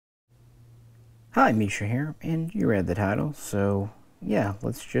Hi, Misha here, and you read the title, so yeah,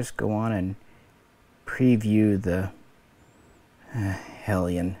 let's just go on and preview the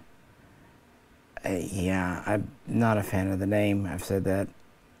Hellion. Yeah, I'm not a fan of the name. I've said that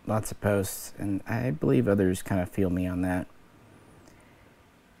lots of posts, and I believe others kind of feel me on that.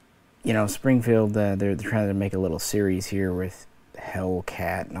 You know, Springfield, they're trying to make a little series here with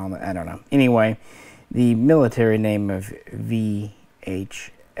Hellcat and all that. I don't know. Anyway, the military name of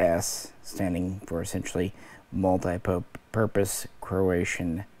VHS, standing for essentially multi-purpose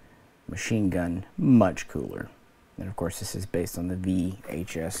Croatian machine gun, much cooler. And of course, this is based on the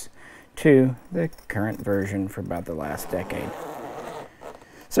VHS-K2, the current version for about the last decade.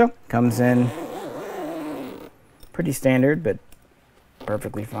 So, comes in pretty standard, but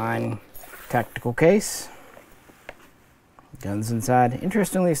perfectly fine tactical case. Guns inside.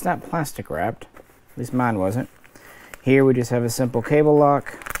 Interestingly, it's not plastic wrapped. At least mine wasn't. Here we just have a simple cable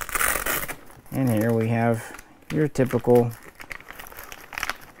lock. And here we have your typical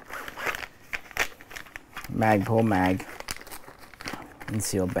Magpul mag and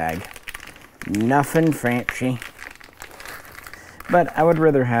sealed bag. Nothing fancy. But I would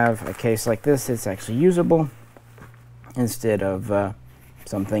rather have a case like this that's actually usable instead of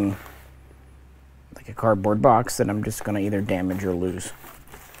something like a cardboard box that I'm just going to either damage or lose.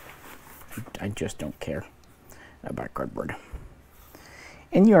 I just don't care about cardboard.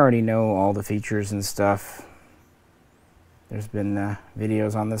 And you already know all the features and stuff. There's been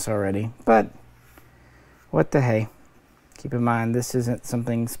videos on this already, but what the hey. Keep in mind, this isn't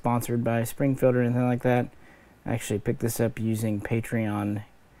something sponsored by Springfield or anything like that. I actually picked this up using Patreon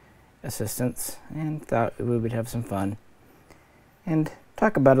assistance and thought we would have some fun and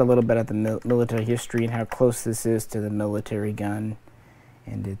talk about a little bit of the military history and how close this is to the military gun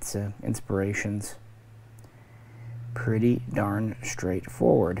and its inspirations. Pretty darn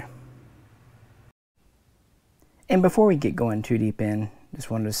straightforward. And before we get going too deep in,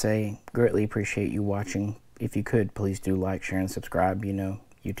 just wanted to say, greatly appreciate you watching. If you could, please do like, share, and subscribe. You know,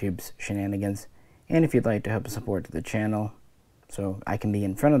 YouTube's shenanigans. And if you'd like to help support the channel, so I can be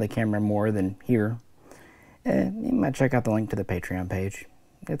in front of the camera more than here, you might check out the link to the Patreon page.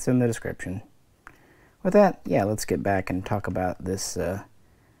 It's in the description. With that, yeah, let's get back and talk about this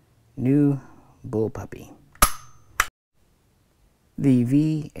new bullpuppy. The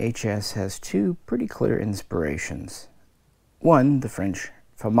VHS has two pretty clear inspirations. One, the French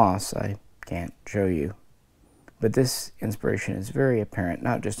FAMAS, I can't show you. But this inspiration is very apparent,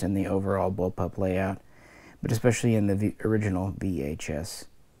 not just in the overall bullpup layout, but especially in the original VHS.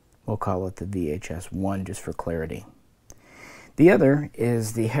 We'll call it the VHS-1 just for clarity. The other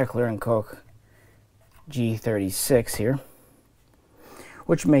is the Heckler & Koch G36 here,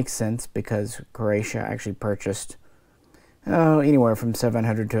 which makes sense because Croatia actually purchased anywhere from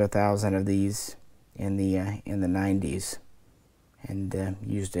 700 to 1,000 of these in the 90s and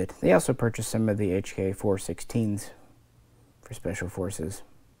used it. They also purchased some of the HK416s for special forces.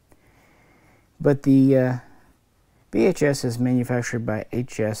 But the VHS is manufactured by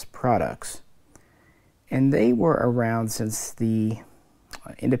HS Products, and they were around since the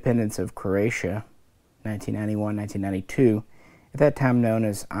independence of Croatia, 1991, 1992, at that time known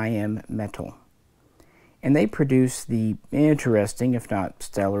as IM Metal. And they produced the interesting, if not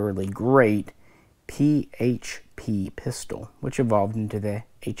stellarly great, PHP pistol, which evolved into the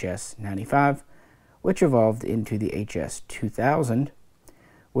HS-95, which evolved into the HS-2000,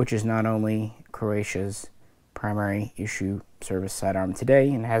 which is not only Croatia's primary issue service sidearm today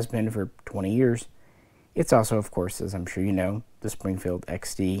and has been for 20 years, it's also, of course, as I'm sure you know, the Springfield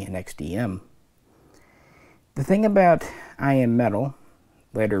XD and XDM. The thing about IM Metal,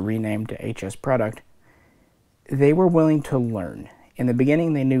 later renamed to HS Produkt, they were willing to learn. In the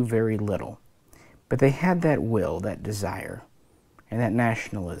beginning, they knew very little, but they had that will, that desire, and that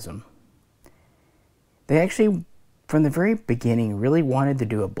nationalism. They actually, from the very beginning, really wanted to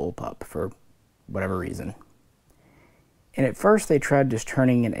do a bullpup for whatever reason. And at first, they tried just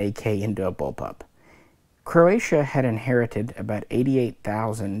turning an AK into a bullpup. Croatia had inherited about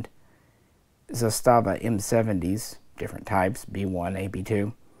 88,000 Zastava M70s, different types, B1,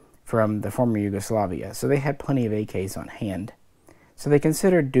 AB2, from the former Yugoslavia, so they had plenty of AKs on hand. So they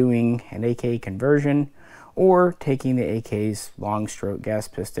considered doing an AK conversion or taking the AK's long stroke gas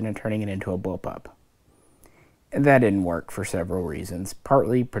piston and turning it into a bullpup. And that didn't work for several reasons.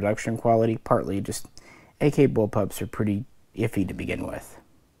 Partly production quality, partly just AK bullpups are pretty iffy to begin with.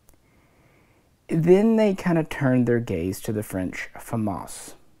 Then they kind of turned their gaze to the French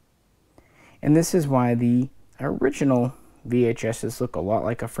FAMAS. And this is why the original VHSs look a lot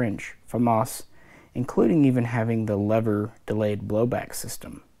like a French FAMAS, including even having the lever delayed blowback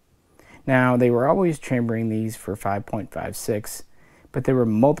system. Now, they were always chambering these for 5.56, but there were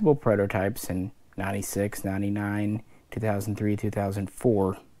multiple prototypes in 96, 99, 2003,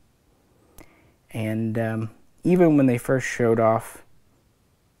 2004. And even when they first showed off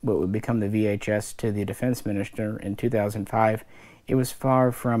what would become the VHS to the defense minister in 2005, it was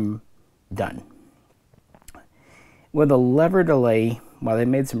far from done. With a lever delay, while they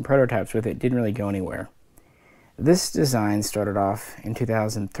made some prototypes with it, didn't really go anywhere. This design started off in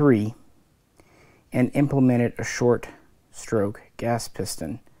 2003 and implemented a short stroke gas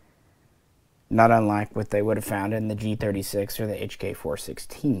piston, not unlike what they would have found in the G36 or the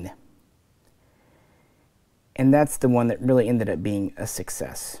HK416. And that's the one that really ended up being a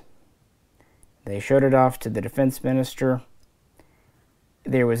success. They showed it off to the defense minister.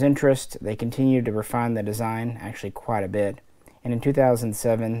 There was interest. They continued to refine the design, actually quite a bit. And in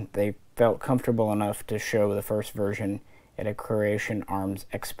 2007, they felt comfortable enough to show the first version at a Croatian Arms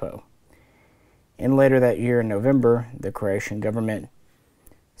Expo. And later that year in November, the Croatian government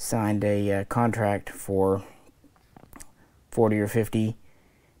signed a contract for 40 or 50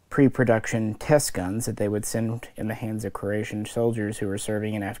 pre-production test guns that they would send in the hands of Croatian soldiers who were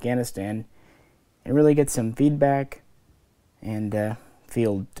serving in Afghanistan and really get some feedback and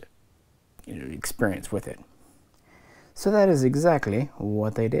field experience with it. So that is exactly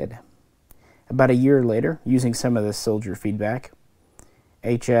what they did. About a year later, using some of this soldier feedback,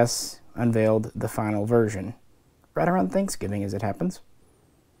 HS unveiled the final version, right around Thanksgiving as it happens.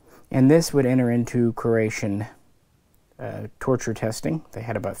 And this would enter into Croatian torture testing. They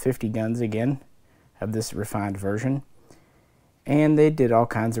had about 50 guns again of this refined version. And they did all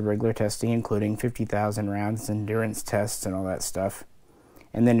kinds of regular testing, including 50,000 rounds, endurance tests, and all that stuff.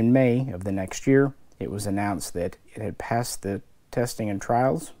 And then in May of the next year, it was announced that it had passed the testing and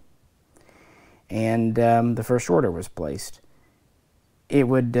trials, and the first order was placed. It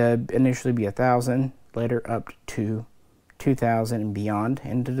would initially be 1,000, later up to 2,000 and beyond,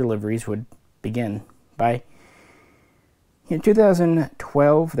 and the deliveries would begin. By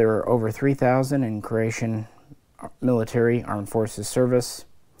 2012, there were over 3,000 in Croatian military armed forces service,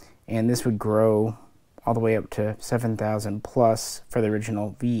 and this would grow all the way up to 7,000 plus for the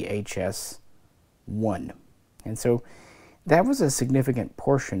original VHS-1. And so that was a significant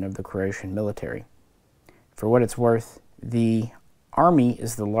portion of the Croatian military. For what it's worth, the Army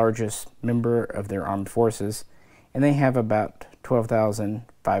is the largest member of their armed forces, and they have about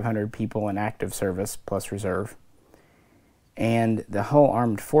 12,500 people in active service plus reserve. And the whole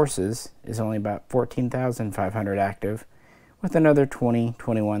armed forces is only about 14,500 active, with another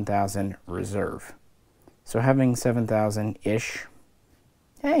 21,000 reserve. So having 7,000-ish,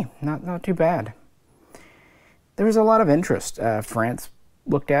 hey, not too bad. There was a lot of interest. France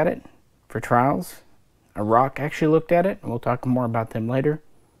looked at it for trials. Iraq actually looked at it, and we'll talk more about them later.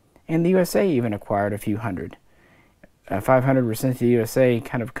 And the USA even acquired a few hundred. 500 were sent to the USA,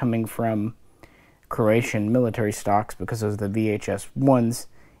 kind of coming from Croatian military stocks because of the VHS-1s,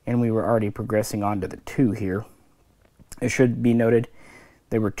 and we were already progressing on to the 2 here. It should be noted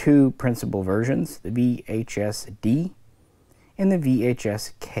there were 2 principal versions, the VHS-D and the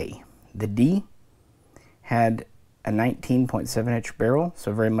VHS-K. The D had a 19.7-inch barrel,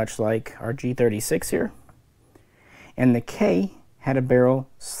 so very much like our G36 here. And the K had a barrel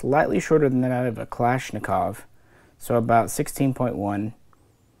slightly shorter than that of a Kalashnikov, so about 16.1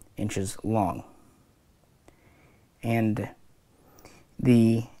 inches long. And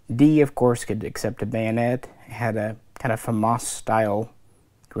the D, of course, could accept a bayonet, had a kind of FAMAS-style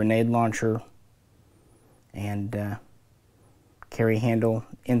grenade launcher, and carry handle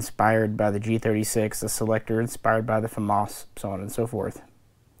inspired by the G36, the selector inspired by the FAMAS, so on and so forth.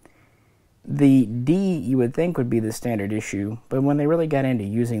 The D you would think would be the standard issue, but when they really got into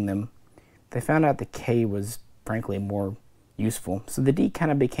using them, they found out the K was frankly more useful. So the D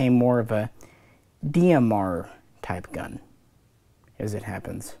kind of became more of a DMR type gun, as it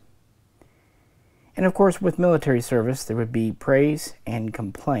happens. And of course, with military service, there would be praise and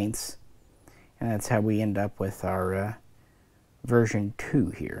complaints, and that's how we end up with our version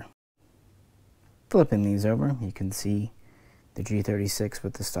 2 here. Flipping these over, you can see the G36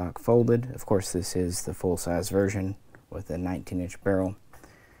 with the stock folded. Of course, this is the full-size version with a 19-inch barrel,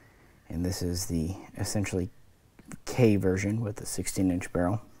 and this is the essentially K version with the 16-inch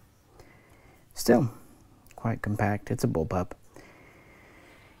barrel. Still quite compact. It's a bullpup.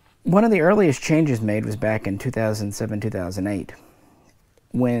 One of the earliest changes made was back in 2007-2008.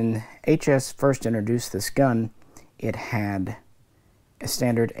 When HS first introduced this gun, it had a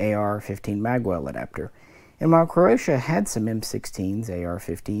standard AR-15 magwell adapter. And while Croatia had some M16s,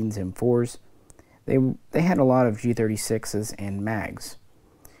 AR-15s, M4s, they had a lot of G36s and mags.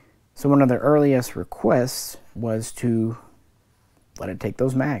 So one of the earliest requests was to let it take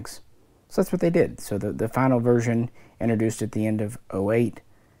those mags. So that's what they did. So the final version, introduced at the end of '08,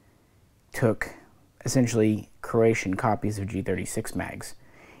 took essentially Croatian copies of G36 mags.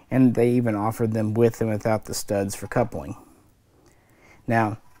 And they even offered them with and without the studs for coupling.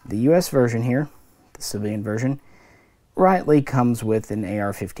 Now, the US version here, the civilian version, rightly comes with an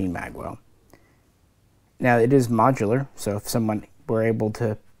AR-15 magwell. Now, it is modular, so if someone were able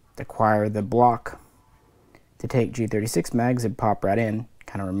to acquire the block to take G36 mags, it'd pop right in,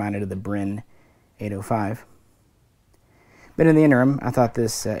 kind of reminded of the Bren 805. But in the interim, I thought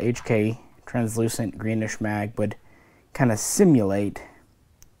this HK translucent greenish mag would kind of simulate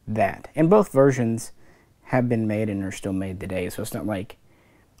that. And both versions have been made and are still made today, so it's not like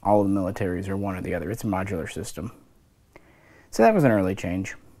all of the militaries are one or the other. It's a modular system. So that was an early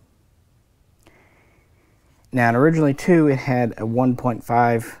change. Now, originally too, it had a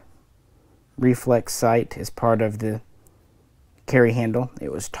 1.5 reflex sight as part of the carry handle.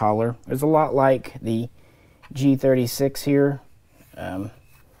 It was taller. It was a lot like the G36 here.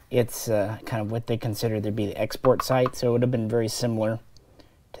 It's kind of what they consider to be the export sight, so it would have been very similar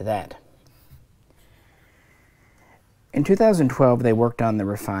to that. In 2012, they worked on the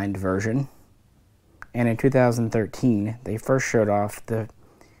refined version, and in 2013, they first showed off the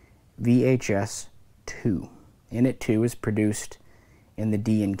VHS-2. And it too is produced in the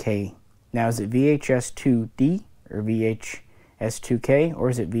D and K. Now, is it VHS-2D or VHS-2K, or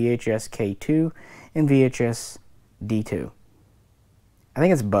is it VHS-K2 and VHS-D2? I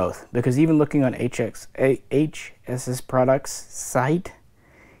think it's both, because even looking on HS's Produkt's site,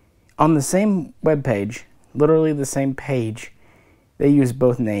 on the same web page, literally the same page, they use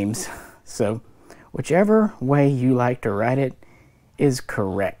both names. So whichever way you like to write it is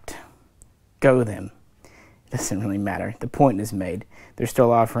correct. Go them. It doesn't really matter. The point is made. They're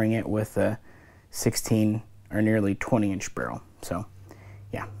still offering it with a 16 or nearly 20-inch barrel. So,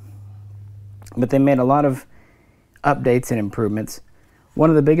 yeah. But they made a lot of updates and improvements. One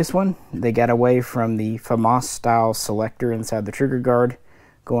of the biggest one, they got away from the FAMAS style selector inside the trigger guard,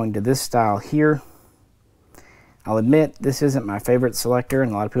 going to this style here. I'll admit, this isn't my favorite selector,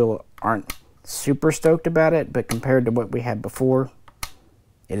 and a lot of people aren't super stoked about it, but compared to what we had before,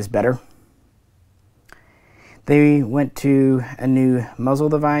 it is better. They went to a new muzzle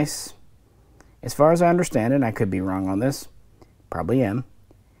device. As far as I understand it, and I could be wrong on this, probably am,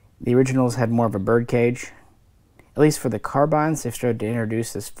 the originals had more of a bird cage. At least for the carbines, they've started to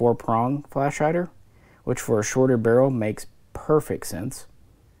introduce this 4-prong flash hider, which for a shorter barrel makes perfect sense.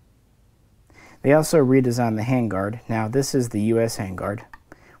 They also redesigned the handguard. Now, this is the US handguard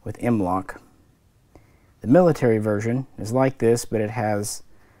with M-lock. The military version is like this, but it has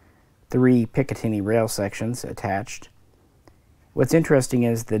 3 Picatinny rail sections attached. What's interesting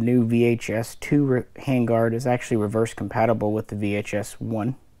is the new VHS-2 handguard is actually reverse compatible with the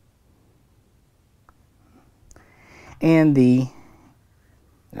VHS-1. And the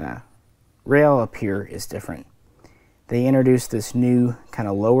rail up here is different. They introduced this new kind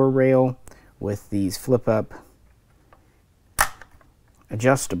of lower rail with these flip-up,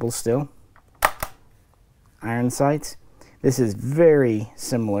 adjustable still, iron sights. This is very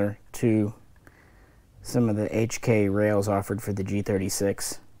similar to some of the HK rails offered for the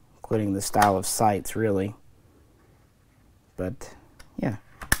G36, including the style of sights, really. But, yeah.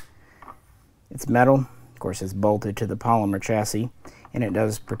 It's metal. Of course, it's bolted to the polymer chassis, and it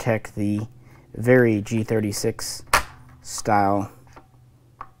does protect the very G36 style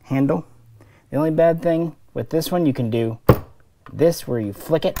handle. The only bad thing with this one, you can do this where you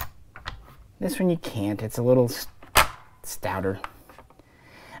flick it. This one you can't. It's a little stouter.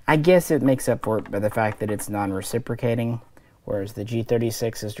 I guess it makes up for it by the fact that it's non-reciprocating, whereas the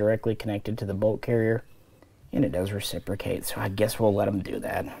G36 is directly connected to the bolt carrier, and it does reciprocate, so I guess we'll let them do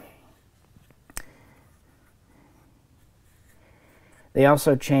that. They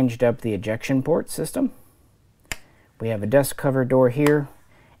also changed up the ejection port system. We have a dust cover door here,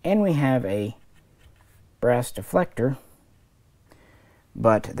 and we have a brass deflector,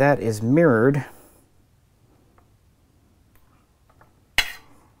 but that is mirrored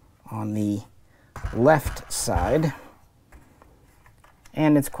on the left side,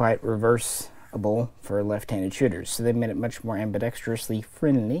 and it's quite reversible for left-handed shooters, so they made it much more ambidextrously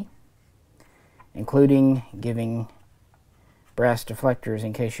friendly, including giving brass deflectors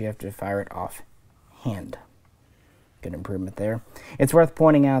in case you have to fire it off hand. Good improvement there. It's worth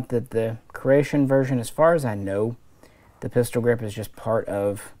pointing out that the Croatian version, as far as I know, the pistol grip is just part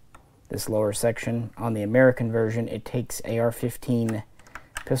of this lower section. On the American version, it takes AR-15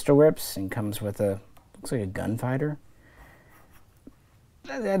 pistol grips and comes with a, looks like a gunfighter.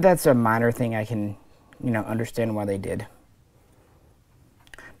 that's a minor thing I can, understand why they did.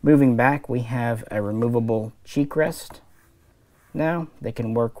 Moving back, we have a removable cheek rest. Now, they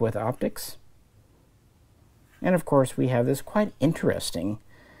can work with optics. And of course, we have this quite interesting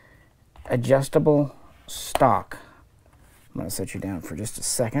adjustable stock. I'm going to set you down for just a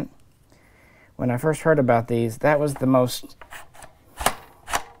second. When I first heard about these, that was the most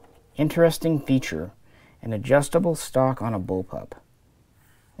interesting feature, an adjustable stock on a bullpup.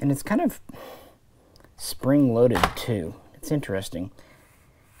 And it's kind of spring-loaded too. It's interesting.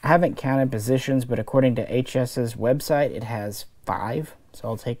 I haven't counted positions, but according to HS's website, it has 5, so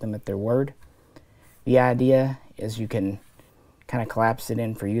I'll take them at their word. The idea is you can kind of collapse it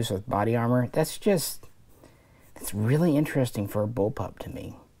in for use with body armor. That's really interesting for a bullpup to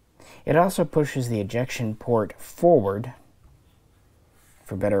me. It also pushes the ejection port forward,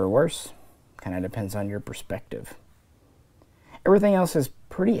 for better or worse. Kind of depends on your perspective. Everything else is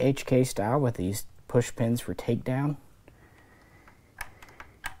pretty HK style with these push pins for takedown.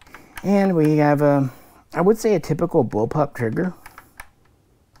 And we have I would say a typical bullpup trigger,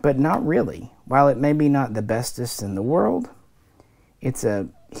 but not really. While it may be not the bestest in the world, it's a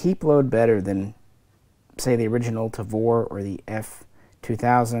heap load better than, say, the original Tavor or the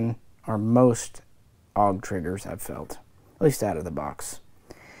F2000 or most AUG triggers I've felt, at least out of the box.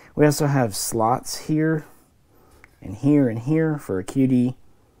 We also have slots here and here and here for a QD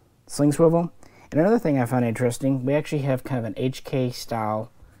sling swivel. And another thing I find interesting, we actually have kind of an HK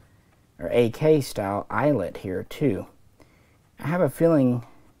style or AK style eyelet here too. I have a feeling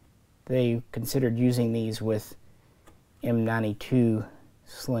they considered using these with M92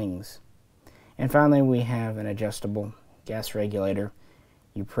 slings. And finally, we have an adjustable gas regulator.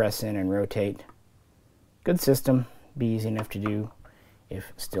 You press in and rotate. Good system, be easy enough to do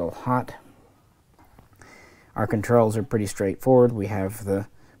if still hot. Our controls are pretty straightforward. We have the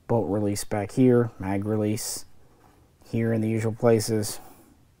bolt release back here, mag release here in the usual places.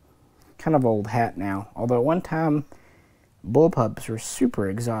 Kind of old hat now, although at one time bullpups were super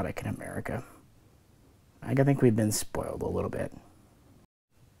exotic in America. I think we've been spoiled a little bit.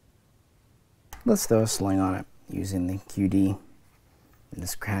 Let's throw a sling on it using the QD. And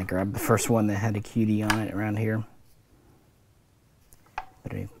just kind of grab the first one that had a QD on it around here.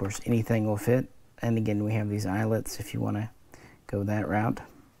 But of course anything will fit. And again, we have these eyelets if you want to go that route.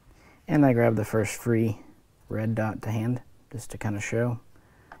 And I grabbed the first free red dot to hand just to kind of show.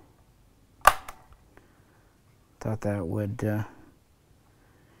 Thought that would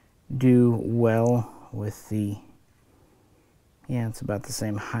do well with the, yeah, it's about the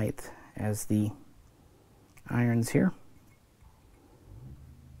same height as the irons here.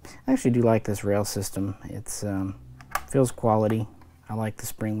 I actually do like this rail system. It's feels quality. I like the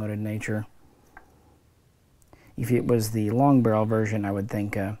spring-loaded nature. If it was the long barrel version, I would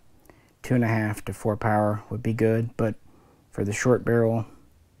think 2.5 to 4 power would be good, but for the short barrel,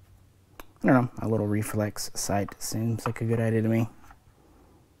 I don't know, a little reflex sight seems like a good idea to me.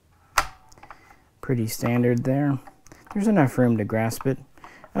 Pretty standard there. There's enough room to grasp it.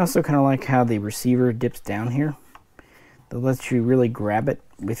 I also kind of like how the receiver dips down here. That lets you really grab it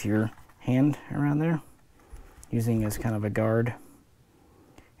with your hand around there, using as kind of a guard.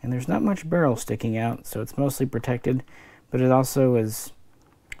 And there's not much barrel sticking out, so it's mostly protected, but it also is,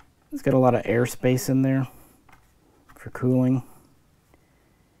 it's got a lot of airspace in there for cooling.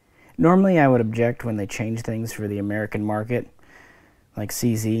 Normally I would object when they change things for the American market, like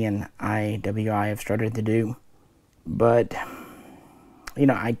CZ and IWI have started to do. But, you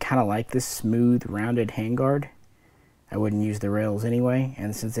know, I kind of like this smooth, rounded handguard. I wouldn't use the rails anyway,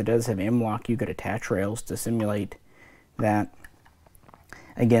 and since it does have M-LOK, you could attach rails to simulate that.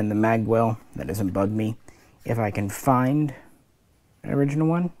 Again, the magwell, that doesn't bug me. If I can find an original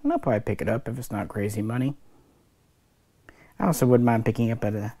one, I'll probably pick it up if it's not crazy money. I also wouldn't mind picking up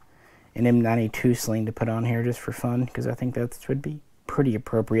an M92 sling to put on here just for fun, because I think that would be pretty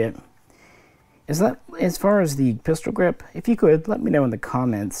appropriate. As far as the pistol grip, if you could, let me know in the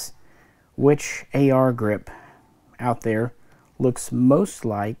comments which AR grip out there looks most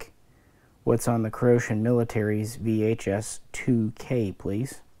like what's on the Croatian military's VHS-2K,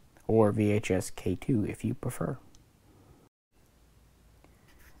 please. Or VHS-K2 if you prefer.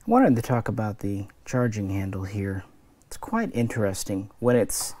 I wanted to talk about the charging handle here. It's quite interesting. When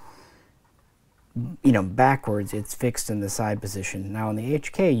it's, you know, backwards, it's fixed in the side position. Now on the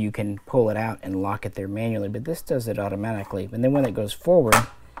HK, you can pull it out and lock it there manually, but this does it automatically. And then when it goes forward,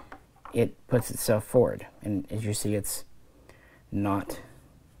 it puts itself forward. And as you see, it's not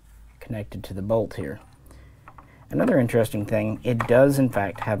connected to the bolt here. Another interesting thing, it does in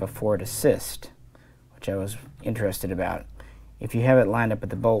fact have a forward assist, which I was interested about. if you have it lined up at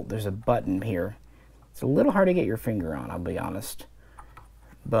the bolt, there's a button here. It's a little hard to get your finger on, I'll be honest.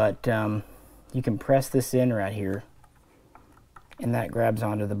 But you can press this in right here, and that grabs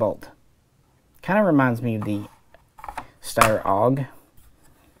onto the bolt. Kind of reminds me of the Steyr AUG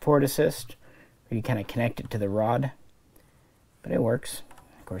port assist, where you kind of connect it to the rod. But it works.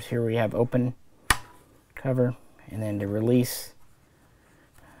 Of course, here we have open cover, and then to release,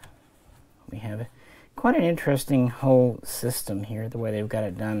 we have quite an interesting whole system here, the way they've got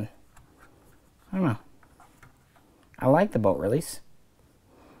it done. I don't know. I like the bolt release.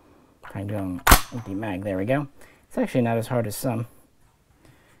 Trying to go empty mag. There we go. It's actually not as hard as some.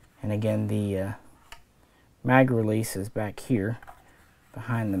 And again, the mag release is back here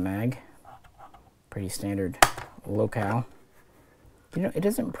behind the mag. Pretty standard locale. You know, it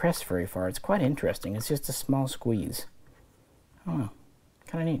doesn't press very far. It's quite interesting. It's just a small squeeze. I don't know.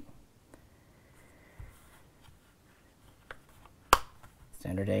 Kind of neat.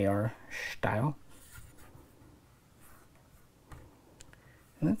 Standard AR style.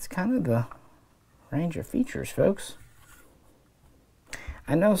 And that's kind of the range of features, folks.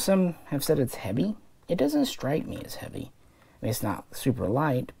 I know some have said it's heavy. It doesn't strike me as heavy. I mean, it's not super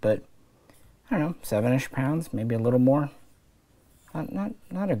light, but I don't know, 7-ish pounds, maybe a little more.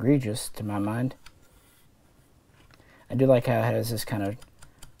 Not egregious to my mind. I do like how it has this kind of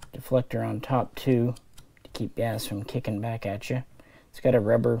deflector on top too, to keep gas from kicking back at you. It's got a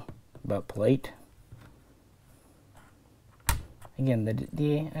rubber butt plate. Again,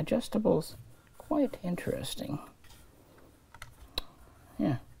 the adjustable's quite interesting.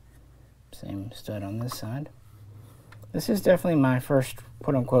 Yeah, same stud on this side. This is definitely my first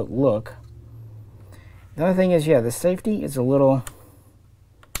quote-unquote look. The other thing is, yeah, the safety is a little...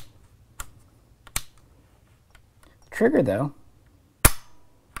 Trigger, though,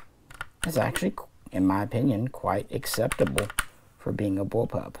 is actually, in my opinion, quite acceptable for being a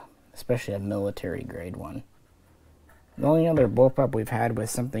bullpup, especially a military grade one. The only other bullpup we've had with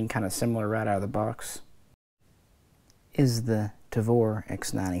something kind of similar right out of the box is the Tavor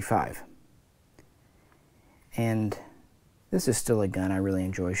X95. And this is still a gun I really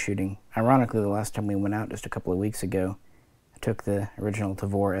enjoy shooting. Ironically, the last time we went out just a couple of weeks ago, I took the original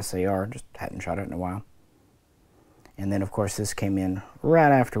Tavor SAR, just hadn't shot it in a while. And then, of course, this came in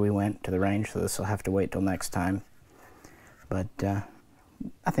right after we went to the range, so this will have to wait till next time. But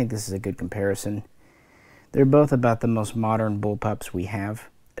I think this is a good comparison. They're both about the most modern bullpups we have.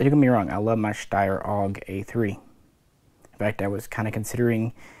 Don't get me wrong, I love my Steyr AUG A3. In fact, I was kind of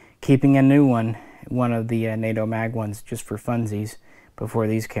considering keeping a new one of the NATO mag ones, just for funsies, before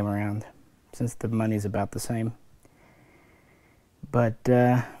these came around, since the money's about the same. But,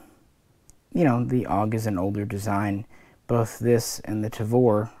 you know, the AUG is an older design. Both this and the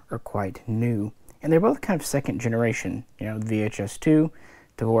Tavor are quite new. And they're both kind of second generation. You know, the VHS-2,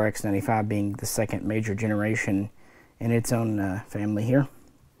 Tavor X95 being the second major generation in its own family here.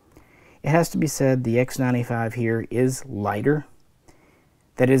 It has to be said, the X95 here is lighter.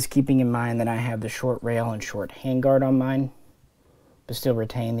 That is keeping in mind that I have the short rail and short handguard on mine, but still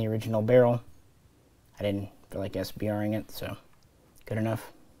retain the original barrel. I didn't feel like SBRing it, so good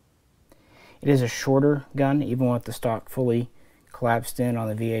enough. It is a shorter gun, even with the stock fully collapsed in on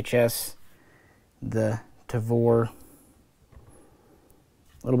the VHS. The Tavor, a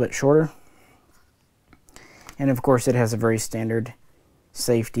little bit shorter. And of course it has a very standard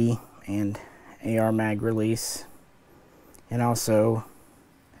safety and AR mag release. And also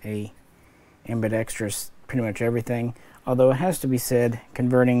a ambidextrous pretty much everything. Although it has to be said,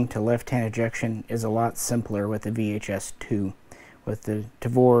 converting to left-hand ejection is a lot simpler with the VHS-2. With the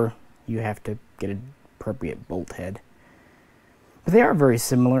Tavor, you have to get an appropriate bolt head. But they are very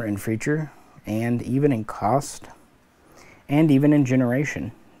similar in feature, and even in cost, and even in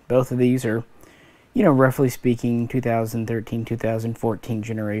generation. Both of these are, you know, roughly speaking, 2013, 2014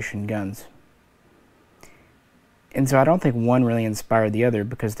 generation guns. And so I don't think one really inspired the other,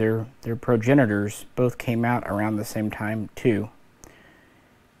 because their progenitors both came out around the same time too.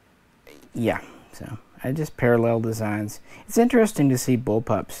 Yeah, so I just parallel designs. It's interesting to see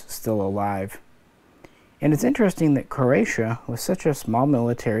bullpups still alive. And it's interesting that Croatia, with such a small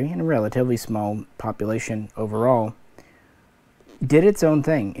military and a relatively small population overall, did its own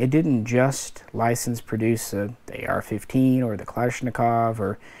thing. It didn't just license produce the AR-15 or the Kalashnikov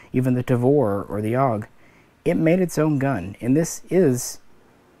or even the Tavor or the AUG. It made its own gun, and this is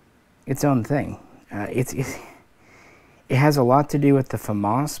its own thing. It has a lot to do with the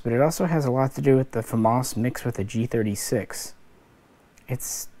FAMAS, but it also has a lot to do with the FAMAS mixed with the G36.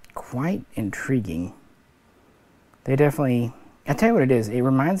 It's quite intriguing. They definitely, I'll tell you what it is, it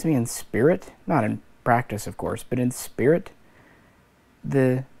reminds me in spirit, not in practice of course, but in spirit,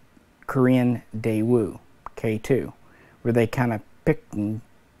 the Korean Daewoo K2, where they kind of picked and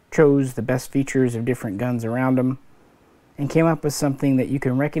chose the best features of different guns around them and came up with something that you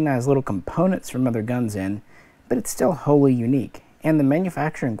can recognize little components from other guns in, but it's still wholly unique. And the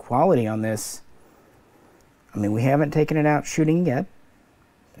manufacturing quality on this, I mean, we haven't taken it out shooting yet,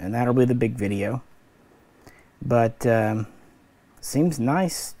 and that'll be the big video, but seems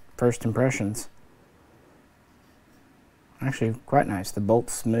nice. First impressions, actually quite nice. The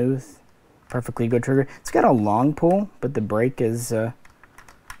bolt's smooth, perfectly good trigger. It's got a long pull, but the brake is yeah,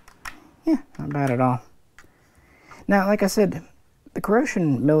 not bad at all. Now, like I said, the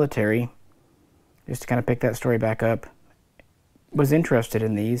Croatian military, just to kind of pick that story back up, was interested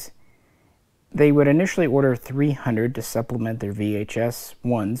in these. They would initially order 300 to supplement their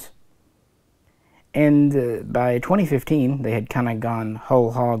VHS-1s. And by 2015, they had kind of gone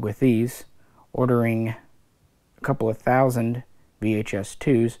whole hog with these, ordering a couple of thousand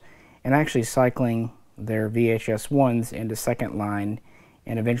VHS-2's and actually cycling their VHS-1s into second line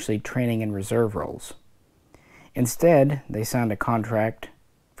and eventually training in reserve roles. Instead, they signed a contract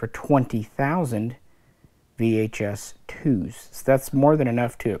for 20,000 VHS-2's. So that's more than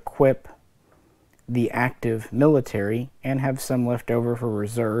enough to equip the active military and have some left over for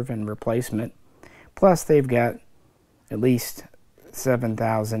reserve and replacement. Plus, they've got at least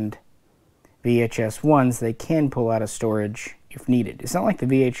 7,000 VHS-1s they can pull out of storage if needed. It's not like the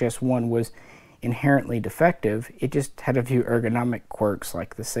VHS-1 was inherently defective. It just had a few ergonomic quirks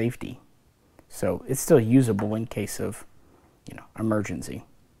like the safety. So it's still usable in case of, emergency.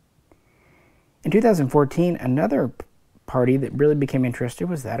 In 2014, another party that really became interested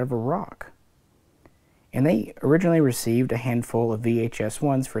was that of Iraq. And they originally received a handful of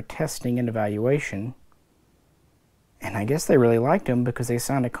VHS-1s for testing and evaluation. And I guess they really liked them because they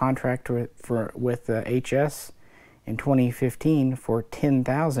signed a contract with HS in 2015 for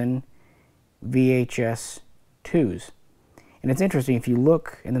 10,000 VHS-2's. And it's interesting, if you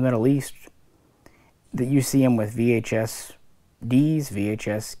look in the Middle East, that you see them with VHS-Ds,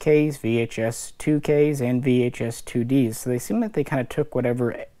 VHS-Ks, VHS-2Ks, and VHS-2Ds. So they seem like they kind of took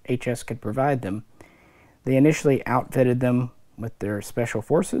whatever HS could provide them. They initially outfitted them with their special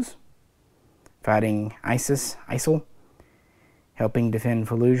forces, fighting ISIL, helping defend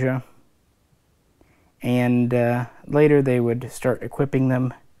Fallujah. And later they would start equipping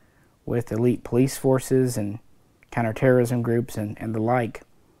them with elite police forces and counterterrorism groups and the like.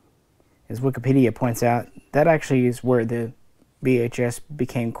 As Wikipedia points out, that actually is where the VHS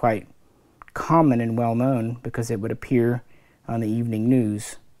became quite common and well known, because it would appear on the evening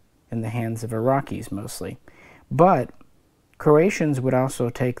news in the hands of Iraqis mostly. But Croatians would also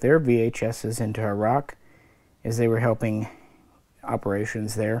take their VHSs into Iraq as they were helping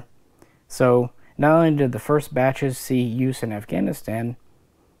operations there. So not only did the first batches see use in Afghanistan,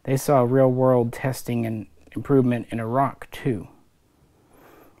 they saw real-world testing and improvement in Iraq too.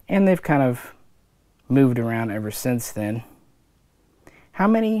 And they've kind of moved around ever since then. How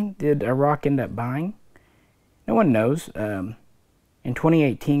many did Iraq end up buying? No one knows. In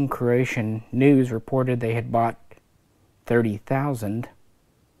 2018, Croatian news reported they had bought 30,000,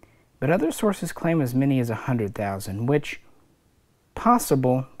 but other sources claim as many as 100,000, which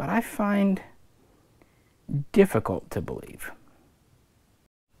possible, but I find difficult to believe.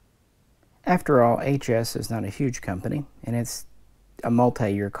 After all, HS is not a huge company, and it's a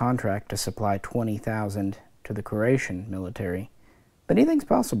multi-year contract to supply 20,000 to the Croatian military. But anything's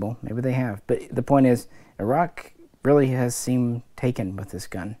possible. Maybe they have. But the point is, Iraq really has seemed taken with this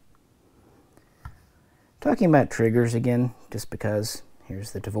gun. Talking about triggers again, just because.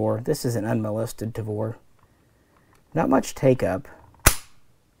 Here's the Tavor. This is an unmolested Tavor. Not much take-up.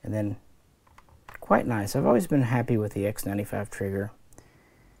 And then quite nice. I've always been happy with the X95 trigger.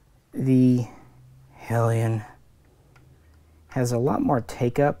 The Hellion has a lot more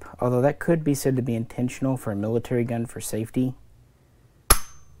take-up, although that could be said to be intentional for a military gun for safety.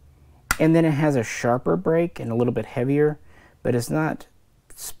 And then it has a sharper break and a little bit heavier, but it's not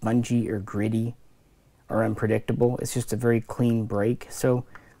spongy or gritty or unpredictable. It's just a very clean break. So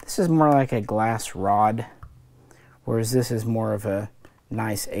this is more like a glass rod, whereas this is more of a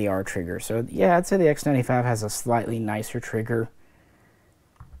nice AR trigger. So yeah, I'd say the X95 has a slightly nicer trigger,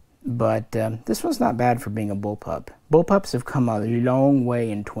 but this one's not bad for being a bullpup. Bullpups have come a long way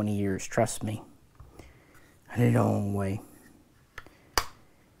in 20 years, trust me. A long way.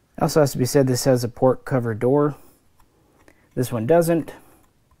 Also has to be said, this has a port cover door. This one doesn't.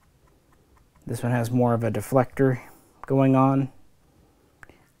 This one has more of a deflector going on.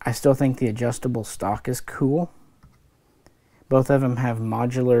 I still think the adjustable stock is cool. Both of them have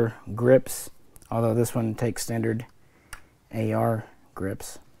modular grips, although this one takes standard AR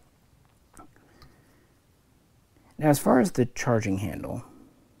grips. Now, as far as the charging handle,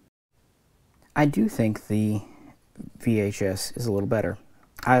 I do think the VHS is a little better.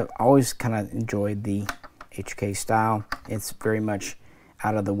 I've always kind of enjoyed the HK style. It's very much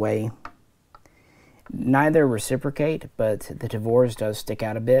out of the way. Neither reciprocate, but the Tavors does stick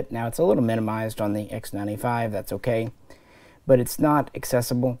out a bit. Now, it's a little minimized on the X95, that's okay, but it's not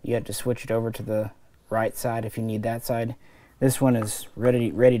accessible. You have to switch it over to the right side if you need that side. This one is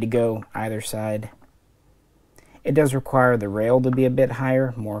ready to go either side. It does require the rail to be a bit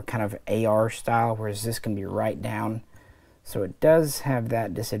higher, more kind of AR style, whereas this can be right down. So it does have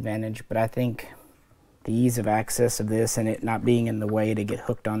that disadvantage, but I think the ease of access of this and it not being in the way to get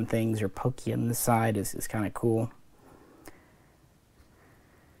hooked on things or poke you in the side is kind of cool.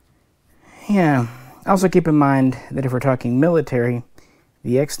 Yeah, also keep in mind that if we're talking military,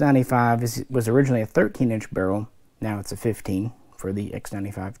 the X95 was originally a 13-inch barrel. Now it's a 15 for the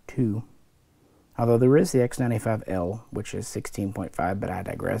X95-2. Although there is the X95L, which is 16.5, but I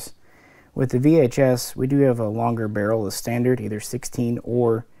digress. With the VHS, we do have a longer barrel as standard, either 16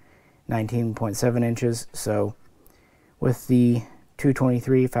 or 19.7 inches. So with the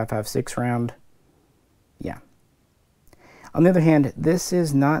 223 5.56 round, yeah. On the other hand, this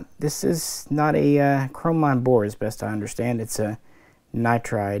is not a chrome line bore, as best I understand. It's a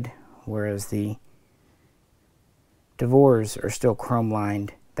nitride, whereas the Tavors are still chrome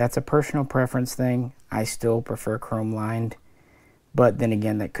lined. That's a personal preference thing. I still prefer chrome lined, but then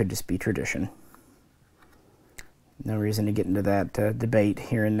again, that could just be tradition. No reason to get into that debate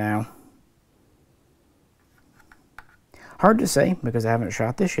here and now. Hard to say because I haven't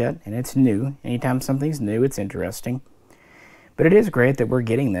shot this yet, and it's new. Anytime something's new, it's interesting. But it is great that we're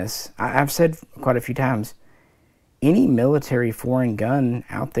getting this. I've said quite a few times, any military foreign gun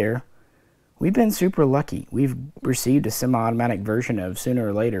out there, we've been super lucky. We've received a semi-automatic version of sooner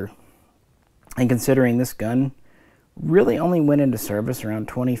or later. And considering this gun really only went into service around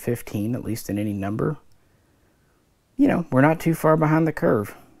 2015, at least in any number, you know, we're not too far behind the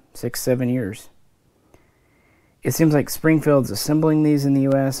curve, 6-7 years. It seems like Springfield's assembling these in the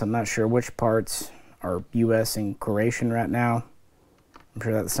U.S. I'm not sure which parts are U.S. and Croatian right now. I'm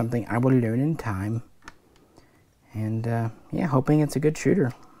sure that's something I will learn in time. And, yeah, hoping it's a good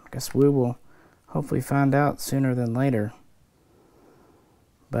shooter. I guess we will hopefully find out sooner than later.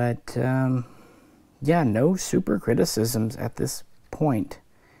 But, yeah, no super criticisms at this point.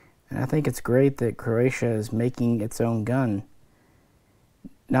 And I think it's great that Croatia is making its own gun.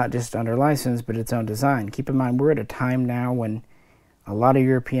 Not just under license, but its own design. Keep in mind, we're at a time now when a lot of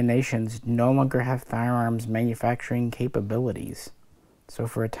European nations no longer have firearms manufacturing capabilities. So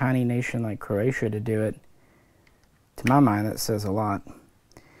for a tiny nation like Croatia to do it, to my mind, that says a lot.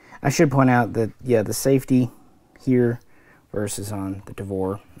 I should point out that, yeah, the safety here versus on the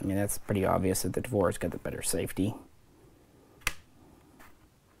Tavor, I mean, that's pretty obvious that the Tavor's got the better safety.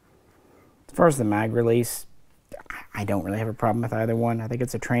 As far as the mag release, I don't really have a problem with either one. I think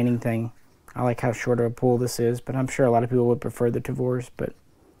it's a training thing. I like how short of a pull this is, but I'm sure a lot of people would prefer the Tavors, but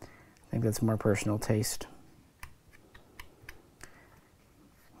I think that's more personal taste.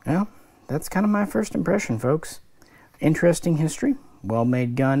 Well, that's kind of my first impression, folks. Interesting history,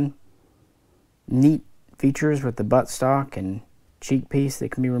 well-made gun, neat features with the buttstock and cheek piece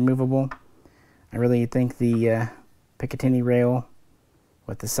that can be removable. I really think the Picatinny rail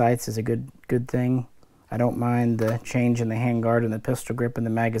with the sights is a good thing. I don't mind the change in the handguard and the pistol grip and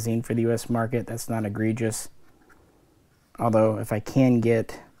the magazine for the U.S. market. That's not egregious. Although, if I can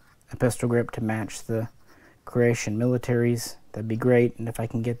get a pistol grip to match the Croatian militaries, that'd be great. And if I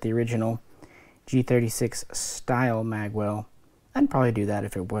can get the original G36 style magwell, I'd probably do that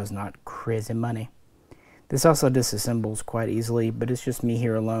if it was not crazy money. This also disassembles quite easily, but it's just me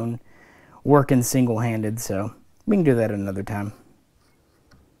here alone, working single-handed, so we can do that another time.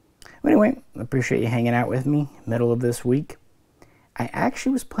 Anyway, I appreciate you hanging out with me middle of this week. I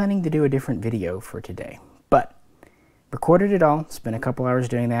actually was planning to do a different video for today, but recorded it all, spent a couple hours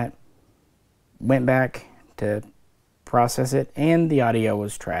doing that, went back to process it, and the audio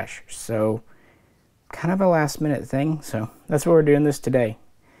was trash. So, kind of a last minute thing, so that's why we're doing this today.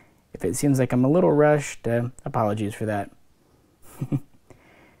 If it seems like I'm a little rushed, apologies for that.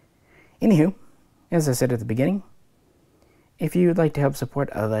 Anywho, as I said at the beginning, if you would like to help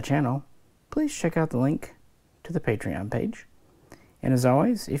support the channel, please check out the link to the Patreon page. And as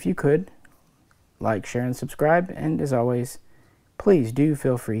always, if you could, like, share, and subscribe. And as always, please do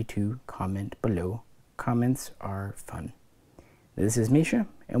feel free to comment below. Comments are fun. This is Misha,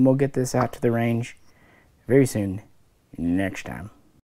 and we'll get this out to the range very soon next time.